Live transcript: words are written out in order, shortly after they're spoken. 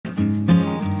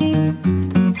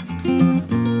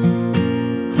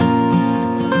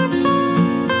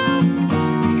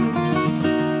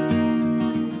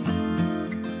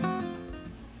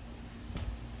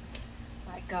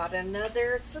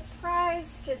another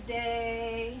surprise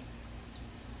today.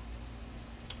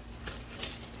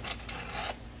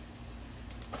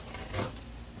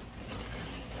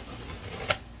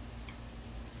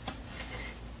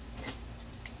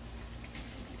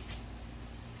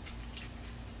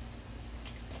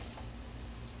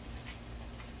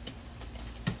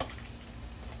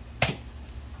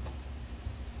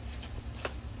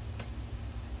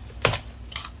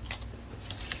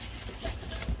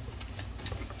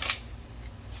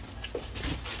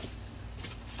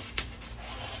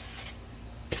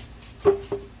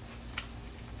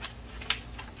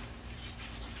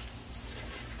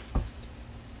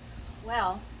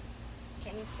 Well,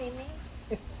 can you see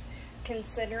me?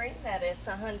 Considering that it's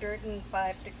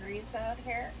 105 degrees out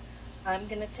here, I'm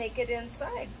going to take it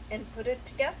inside and put it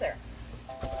together.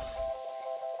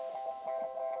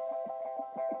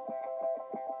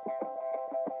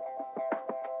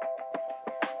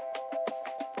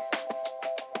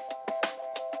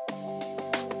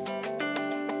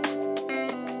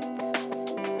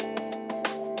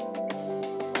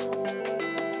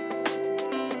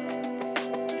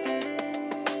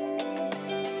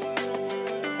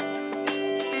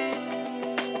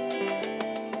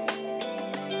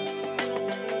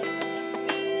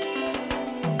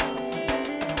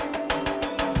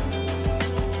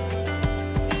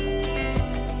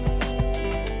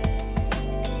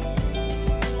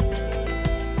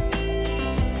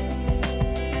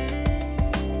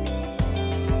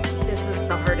 This is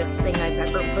the hardest thing I've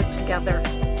ever put together.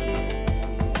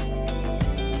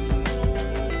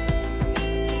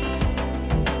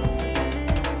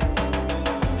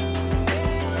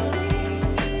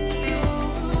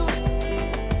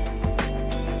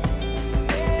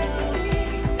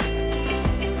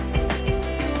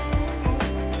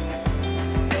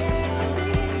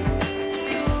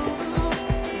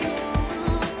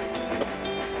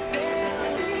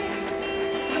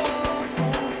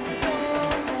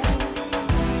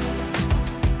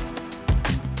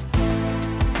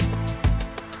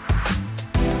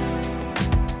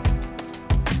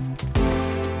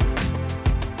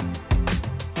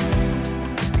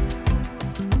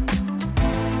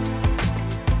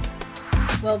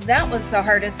 Well, that was the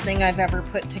hardest thing I've ever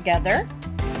put together.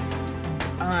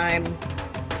 I'm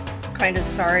kind of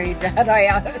sorry that I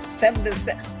asked them to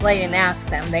well, I didn't ask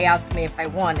them. They asked me if I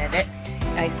wanted it.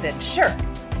 I said, sure.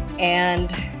 And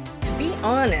to be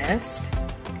honest,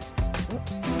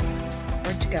 whoops,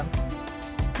 where'd you go?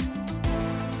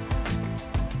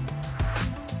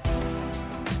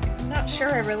 I'm not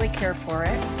sure I really care for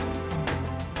it.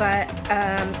 But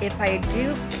if I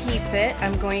do keep it,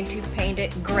 I'm going to paint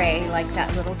it gray like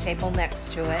that little table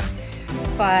next to it.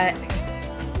 But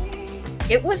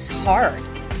it was hard,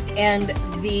 and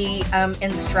the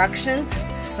instructions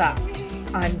sucked.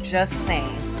 I'm just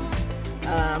saying.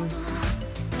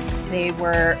 They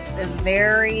were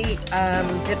very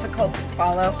difficult to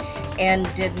follow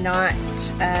and did not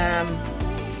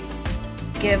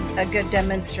give a good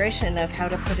demonstration of how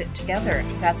to put it together.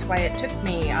 That's why it took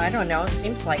me, I don't know, it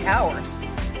seems like hours.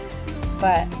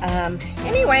 But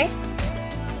anyway,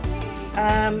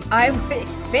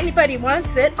 if anybody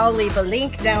wants it, I'll leave a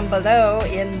link down below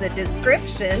in the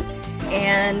description,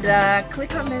 and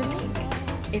click on their link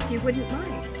if you wouldn't mind.